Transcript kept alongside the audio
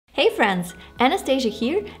Hey friends, Anastasia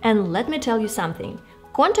here, and let me tell you something.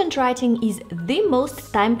 Content writing is the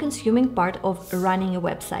most time-consuming part of running a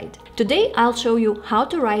website. Today I'll show you how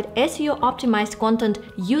to write SEO-optimized content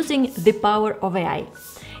using the power of AI.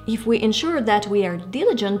 If we ensure that we are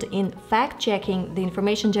diligent in fact-checking the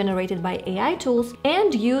information generated by AI tools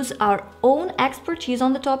and use our own expertise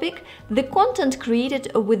on the topic, the content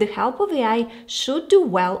created with the help of AI should do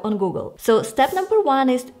well on Google. So step number one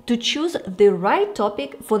is to choose the right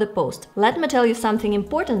topic for the post. Let me tell you something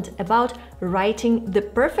important about writing the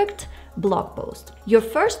perfect blog post. Your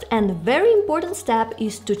first and very important step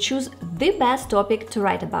is to choose the best topic to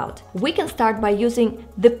write about. We can start by using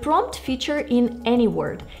the prompt feature in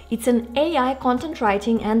Anyword. It's an AI content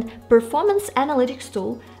writing and performance analytics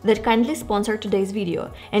tool that kindly sponsored today's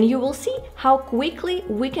video, and you will see how quickly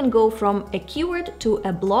we can go from a keyword to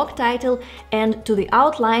a blog title and to the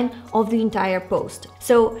outline of the entire post.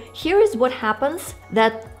 So here is what happens: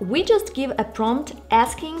 that we just give a prompt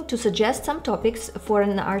asking to suggest some topics for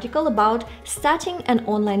an article about starting an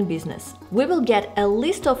online business. We will get a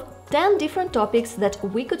list of 10 different topics that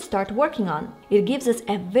we could start working on. It gives us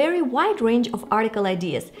a very wide range of article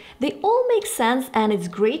ideas. They all make sense and it's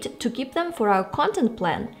great to keep them for our content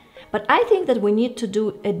plan. But I think that we need to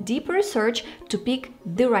do a deeper research to pick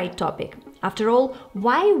the right topic. After all,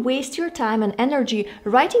 why waste your time and energy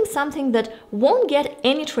writing something that won't get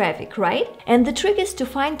any traffic, right? And the trick is to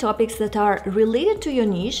find topics that are related to your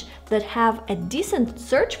niche, that have a decent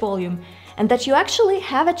search volume, and that you actually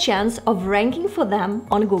have a chance of ranking for them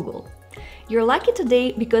on Google. You're lucky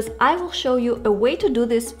today because I will show you a way to do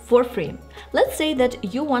this for free. Let's say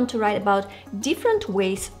that you want to write about different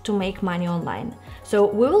ways to make money online. So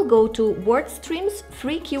we will go to WordStream's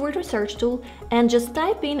free keyword research tool and just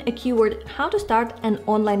type in a keyword, how to start an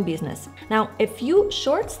online business. Now, a few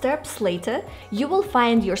short steps later, you will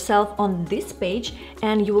find yourself on this page,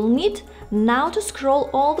 and you will need now to scroll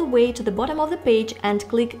all the way to the bottom of the page and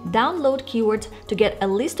click download keywords to get a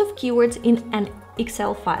list of keywords in an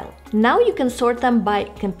Excel file. Now you can sort them by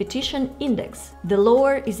competition index. The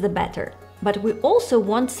lower is the better. But we also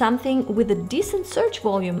want something with a decent search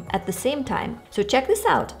volume at the same time. So check this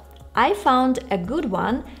out. I found a good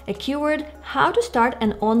one, a keyword, how to start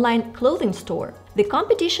an online clothing store. The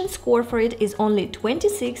competition score for it is only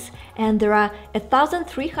 26, and there are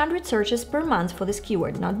 1,300 searches per month for this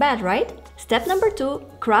keyword. Not bad, right? Step number 2,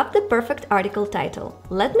 craft the perfect article title.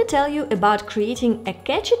 Let me tell you about creating a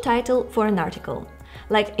catchy title for an article.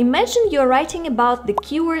 Like, imagine you're writing about the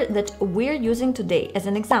keyword that we're using today as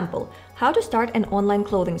an example, how to start an online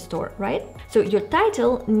clothing store, right? So your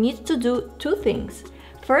title needs to do two things.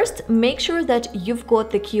 First, make sure that you've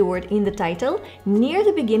got the keyword in the title near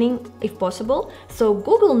the beginning, if possible, so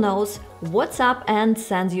Google knows what's up and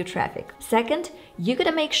sends you traffic. Second, you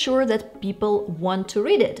gotta make sure that people want to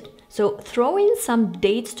read it. So throw in some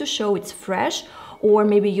dates to show it's fresh, or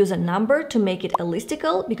maybe use a number to make it a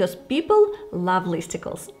listicle, because people love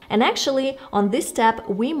listicles. And actually, on this step,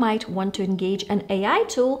 we might want to engage an AI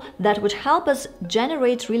tool that would help us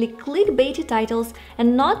generate really clickbaity titles,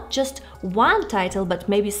 and not just one title, but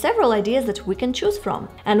maybe several ideas that we can choose from.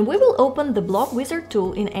 And we will open the blog wizard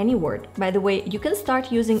tool in Anyword. By the way, you can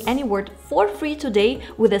start using Anyword for free today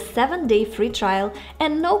with a 7-day free trial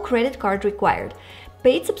and no credit card required.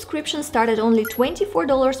 Paid subscriptions start at only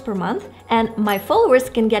 $24 per month, and my followers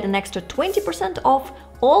can get an extra 20% off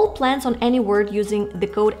all plans on Anyword using the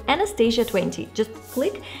code Anastasia20. Just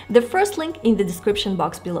click the first link in the description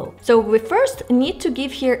box below. So we first need to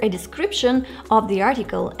give here a description of the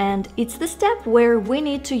article, and it's the step where we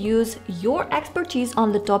need to use your expertise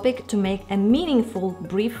on the topic to make a meaningful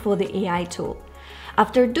brief for the AI tool.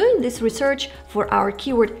 After doing this research for our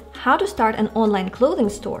keyword, how to start an online clothing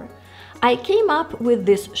store, I came up with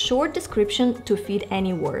this short description to feed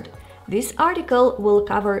Anyword. This article will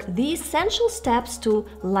cover the essential steps to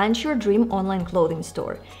launch your dream online clothing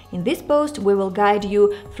store. In this post, we will guide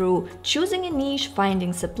you through choosing a niche,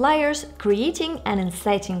 finding suppliers, creating an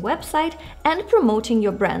exciting website, and promoting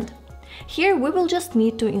your brand. Here we will just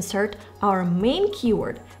need to insert our main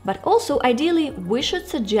keyword, but also ideally we should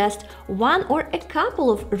suggest one or a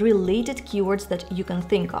couple of related keywords that you can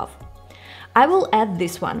think of. I will add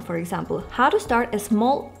this one, for example, how to start a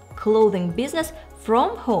small clothing business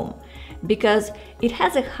from home, because it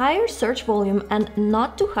has a higher search volume and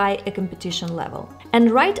not too high a competition level.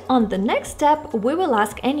 And right on the next step, we will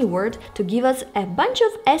ask Anyword to give us a bunch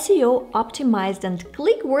of SEO-optimized and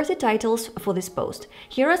click-worthy titles for this post.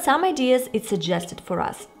 Here are some ideas it suggested for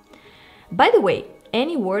us. By the way,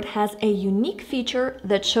 Anyword has a unique feature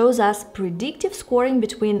that shows us predictive scoring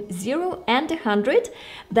between 0 and 100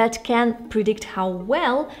 that can predict how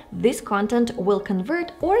well this content will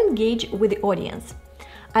convert or engage with the audience.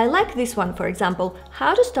 I like this one, for example,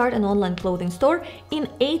 how to start an online clothing store in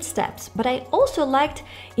 8 steps, but I also liked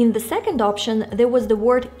in the second option there was the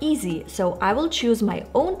word easy, so I will choose my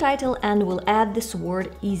own title and will add this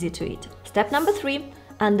word easy to it. Step number 3,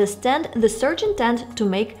 understand the search intent to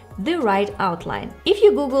make the right outline. If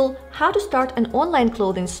you Google how to start an online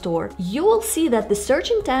clothing store, you will see that the search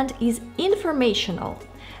intent is informational.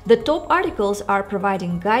 The top articles are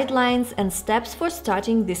providing guidelines and steps for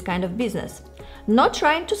starting this kind of business, not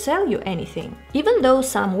trying to sell you anything. Even though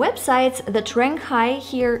some websites that rank high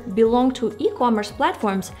here belong to e-commerce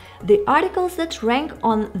platforms, the articles that rank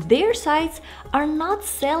on their sites are not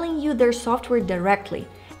selling you their software directly.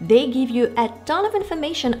 They give you a ton of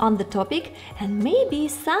information on the topic, and maybe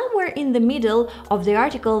somewhere in the middle of the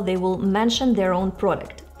article they will mention their own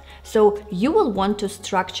product. So you will want to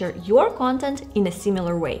structure your content in a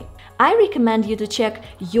similar way. I recommend you to check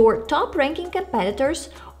your top ranking competitors,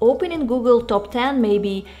 open in Google top 10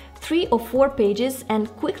 maybe 3 or 4 pages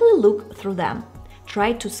and quickly look through them.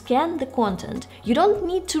 Try to scan the content. You don't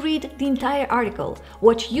need to read the entire article.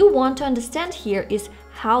 What you want to understand here is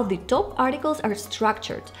how the top articles are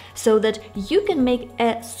structured so that you can make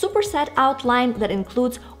a superset outline that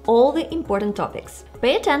includes all the important topics.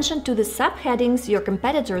 Pay attention to the subheadings your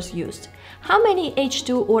competitors used. How many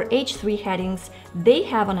H2 or H3 headings they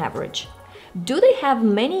have on average? Do they have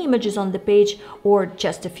many images on the page or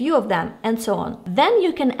just a few of them, and so on. Then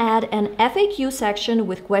you can add an FAQ section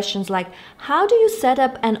with questions like how do you set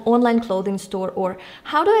up an online clothing store, or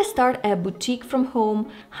how do I start a boutique from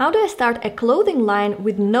home, how do I start a clothing line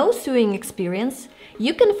with no sewing experience.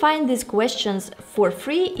 You can find these questions for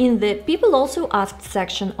free in the People Also Asked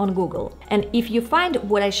section on Google. And if you find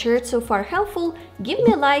what I shared so far helpful, give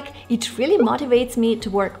me a like, it really motivates me to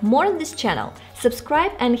work more on this channel.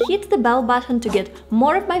 Subscribe and hit the bell button to get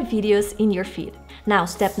more of my videos in your feed. Now,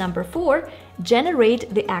 step number 4,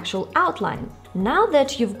 generate the actual outline. Now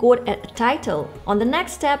that you've got a title, on the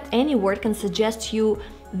next step, Anyword can suggest you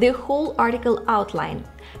the whole article outline.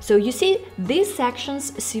 So you see, these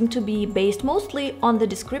sections seem to be based mostly on the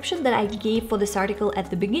description that I gave for this article at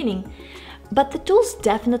the beginning, but the tools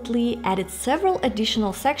definitely added several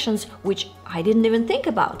additional sections which I didn't even think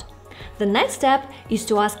about. The next step is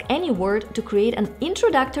to ask Anyword to create an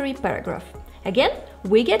introductory paragraph. Again,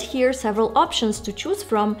 we get here several options to choose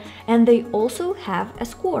from, and they also have a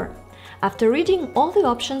score. After reading all the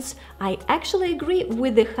options, I actually agree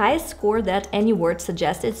with the highest score that Anyword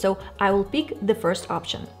suggested, so I will pick the first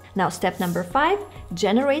option. Now, step number 5,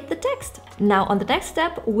 generate the text. Now, on the next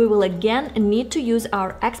step, we will again need to use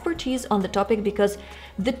our expertise on the topic because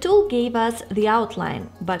the tool gave us the outline,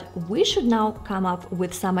 but we should now come up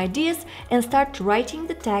with some ideas and start writing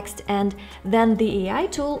the text, and then the AI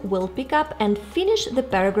tool will pick up and finish the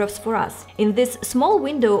paragraphs for us. In this small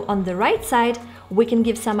window on the right side, we can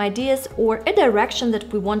give some ideas or a direction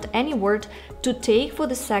that we want Anyword to take for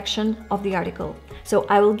the section of the article. So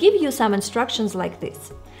I will give you some instructions like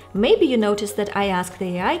this. Maybe you noticed that I asked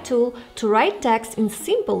the AI tool to write text in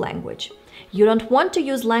simple language. You don't want to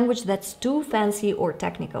use language that's too fancy or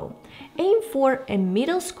technical. Aim for a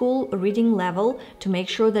middle school reading level to make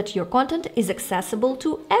sure that your content is accessible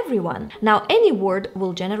to everyone. Now, Anyword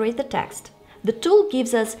will generate the text. The tool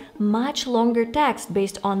gives us much longer text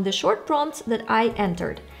based on the short prompts that I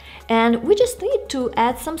entered. And we just need to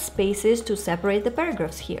add some spaces to separate the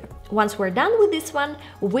paragraphs here. Once we're done with this one,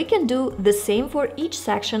 we can do the same for each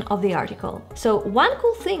section of the article. So one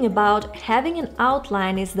cool thing about having an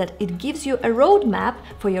outline is that it gives you a roadmap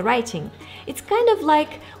for your writing. It's kind of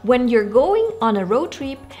like when you're going on a road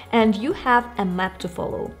trip and you have a map to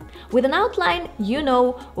follow. With an outline, you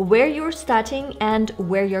know where you're starting and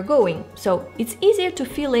where you're going, so it's easier to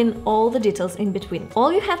fill in all the details in between.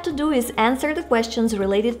 All you have to do is answer the questions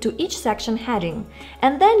related to each section heading,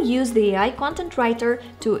 and then use the AI content writer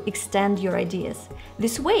to extend your ideas.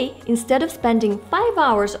 This way, instead of spending 5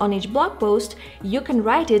 hours on each blog post, you can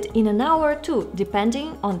write it in an hour or 2,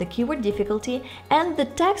 depending on the keyword difficulty and the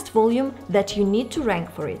text volume that you need to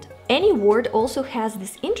rank for it. Anyword also has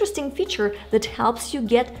this interesting feature that helps you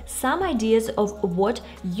get some ideas of what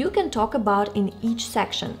you can talk about in each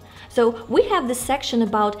section. So we have this section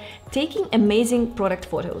about taking amazing product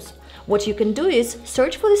photos. What you can do is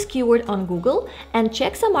search for this keyword on Google and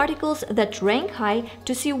check some articles that rank high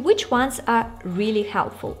to see which ones are really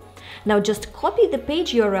helpful. Now just copy the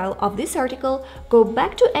page URL of this article, go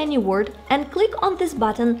back to Anyword and click on this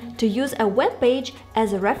button to use a web page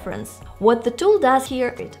as a reference. What the tool does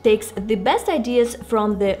here, it takes the best ideas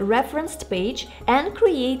from the referenced page and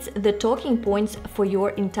creates the talking points for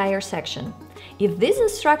your entire section. If these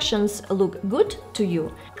instructions look good to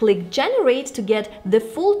you, click Generate to get the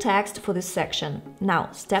full text for this section.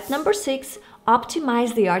 Now, step number 6.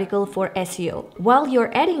 Optimize the article for SEO. While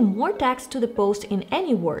you're adding more text to the post in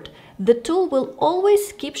Anyword, the tool will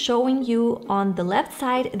always keep showing you on the left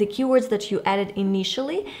side the keywords that you added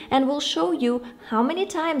initially and will show you how many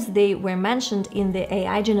times they were mentioned in the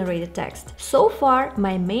AI-generated text. So far,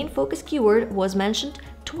 my main focus keyword was mentioned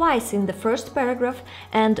twice in the first paragraph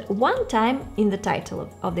and one time in the title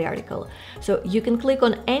of the article. So you can click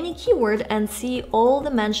on any keyword and see all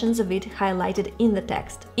the mentions of it highlighted in the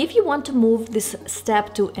text. If you want to move this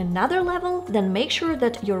step to another level, then make sure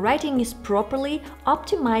that your writing is properly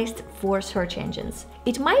optimized for search engines.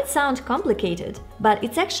 It might sound complicated, but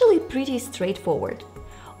it's actually pretty straightforward.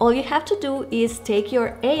 All you have to do is take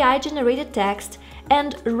your AI-generated text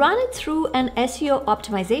and run it through an SEO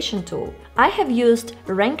optimization tool. I have used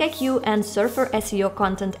RankIQ and Surfer SEO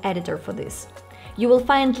content editor for this. You will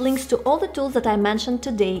find links to all the tools that I mentioned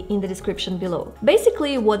today in the description below.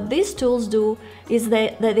 Basically, what these tools do is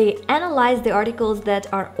that they analyze the articles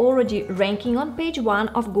that are already ranking on page 1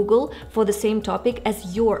 of Google for the same topic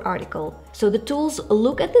as your article. So the tools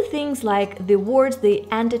look at the things like the words, the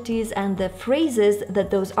entities, and the phrases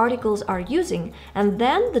that those articles are using, and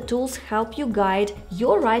then the tools help you guide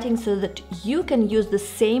your writing so that you can use the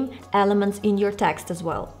same elements in your text as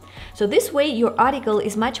well. So this way your article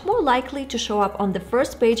is much more likely to show up on the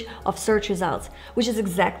first page of search results, which is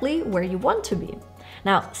exactly where you want to be.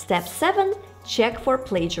 Now, step 7. Check for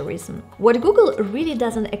plagiarism. What Google really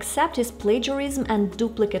doesn't accept is plagiarism and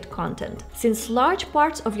duplicate content. Since large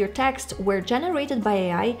parts of your text were generated by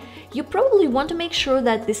AI, you probably want to make sure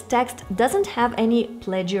that this text doesn't have any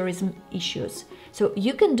plagiarism issues. So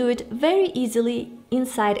you can do it very easily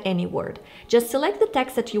inside Anyword. Just select the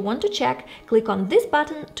text that you want to check, click on this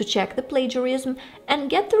button to check the plagiarism, and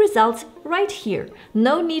get the results right here.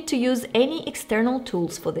 No need to use any external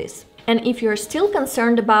tools for this. And if you're still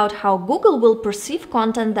concerned about how Google will perceive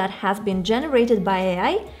content that has been generated by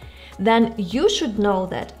AI, then you should know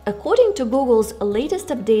that, according to Google's latest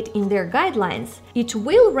update in their guidelines, it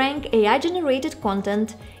will rank AI-generated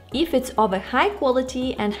content if it's of a high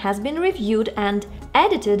quality and has been reviewed and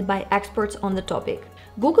edited by experts on the topic.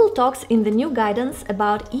 Google talks in the new guidance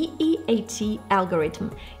about EEAT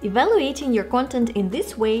algorithm. Evaluating your content in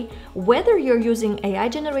this way, whether you're using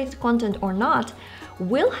AI-generated content or not,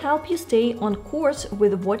 will help you stay on course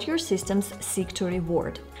with what your systems seek to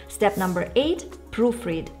reward. Step number 8.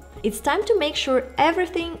 Proofread. It's time to make sure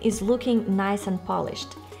everything is looking nice and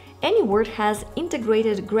polished. Anyword has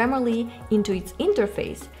integrated Grammarly into its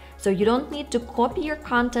interface, so you don't need to copy your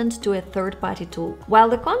content to a third-party tool. While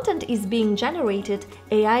the content is being generated,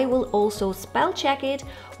 AI will also spell check it,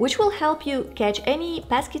 which will help you catch any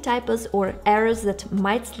pesky typos or errors that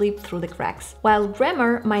might slip through the cracks. While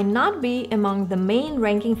grammar might not be among the main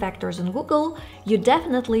ranking factors on Google, you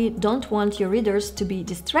definitely don't want your readers to be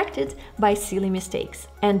distracted by silly mistakes.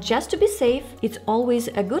 And just to be safe, it's always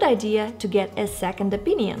a good idea to get a second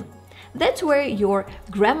opinion. That's where your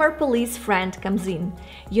grammar police friend comes in.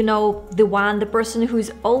 You know, the person who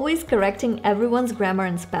is always correcting everyone's grammar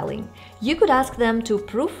and spelling. You could ask them to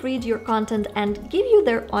proofread your content and give you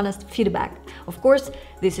their honest feedback. Of course,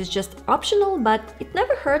 this is just optional, but it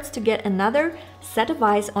never hurts to get another set of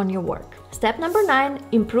eyes on your work. Step number 9.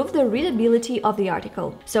 Improve the readability of the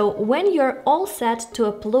article. So when you're all set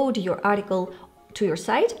to upload your article to your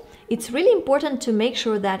site, it's really important to make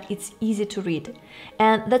sure that it's easy to read.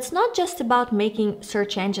 And that's not just about making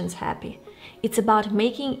search engines happy. It's about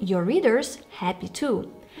making your readers happy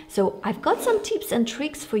too. So I've got some tips and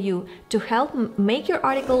tricks for you to help make your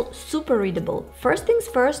article super readable. First things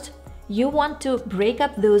first, you want to break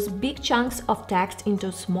up those big chunks of text into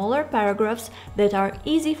smaller paragraphs that are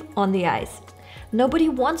easy on the eyes. Nobody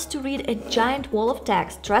wants to read a giant wall of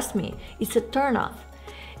text, trust me, it's a turnoff.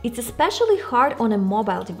 It's especially hard on a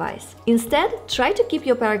mobile device. Instead, try to keep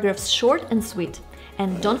your paragraphs short and sweet.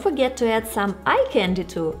 And don't forget to add some eye candy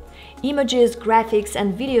too. Images, graphics,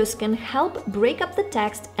 and videos can help break up the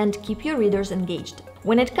text and keep your readers engaged.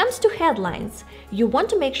 When it comes to headlines, you want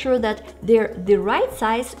to make sure that they're the right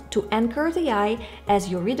size to anchor the eye as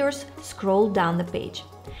your readers scroll down the page.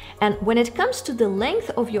 And when it comes to the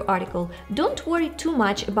length of your article, don't worry too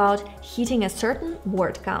much about hitting a certain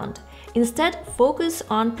word count. Instead, focus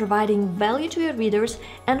on providing value to your readers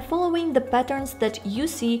and following the patterns that you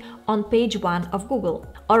see on page 1 of Google.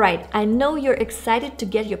 Alright, I know you're excited to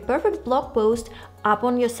get your perfect blog post up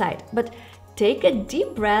on your site, but take a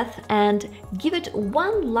deep breath and give it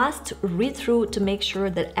one last read-through to make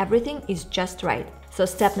sure that everything is just right. So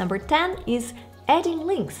step number 10 is adding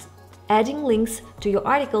links. Adding links to your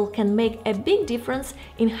article can make a big difference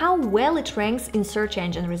in how well it ranks in search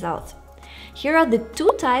engine results. Here are the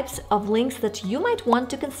 2 types of links that you might want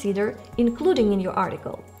to consider including in your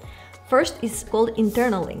article. First is called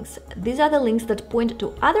internal links. These are the links that point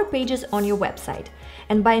to other pages on your website.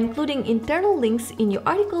 And by including internal links in your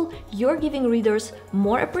article, you're giving readers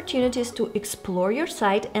more opportunities to explore your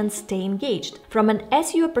site and stay engaged. From an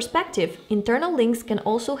SEO perspective, internal links can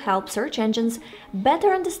also help search engines better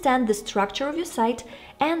understand the structure of your site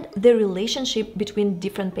and the relationship between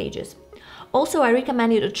different pages. Also, I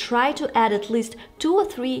recommend you to try to add at least 2 or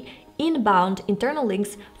 3 inbound internal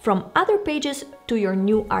links from other pages to your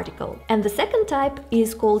new article. And the second type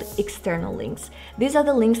is called external links. These are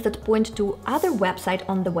the links that point to other websites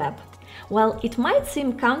on the web. While it might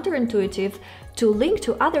seem counterintuitive to link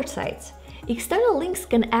to other sites, external links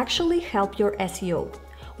can actually help your SEO.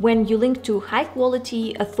 When you link to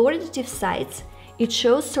high-quality, authoritative sites, it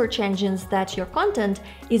shows search engines that your content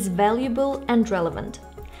is valuable and relevant.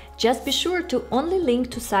 Just be sure to only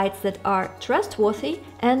link to sites that are trustworthy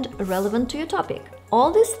and relevant to your topic.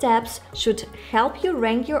 All these steps should help you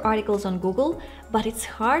rank your articles on Google, but it's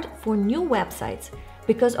hard for new websites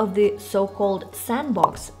because of the so-called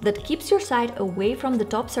sandbox that keeps your site away from the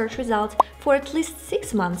top search results for at least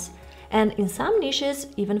 6 months, and in some niches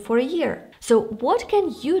even for a year. So what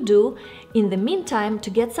can you do in the meantime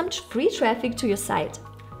to get some free traffic to your site?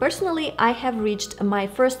 Personally, I have reached my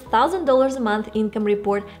first $1,000 a month income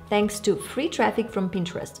report thanks to free traffic from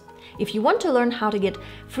Pinterest. If you want to learn how to get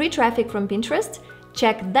free traffic from Pinterest,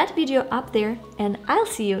 check that video up there, and I'll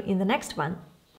see you in the next one.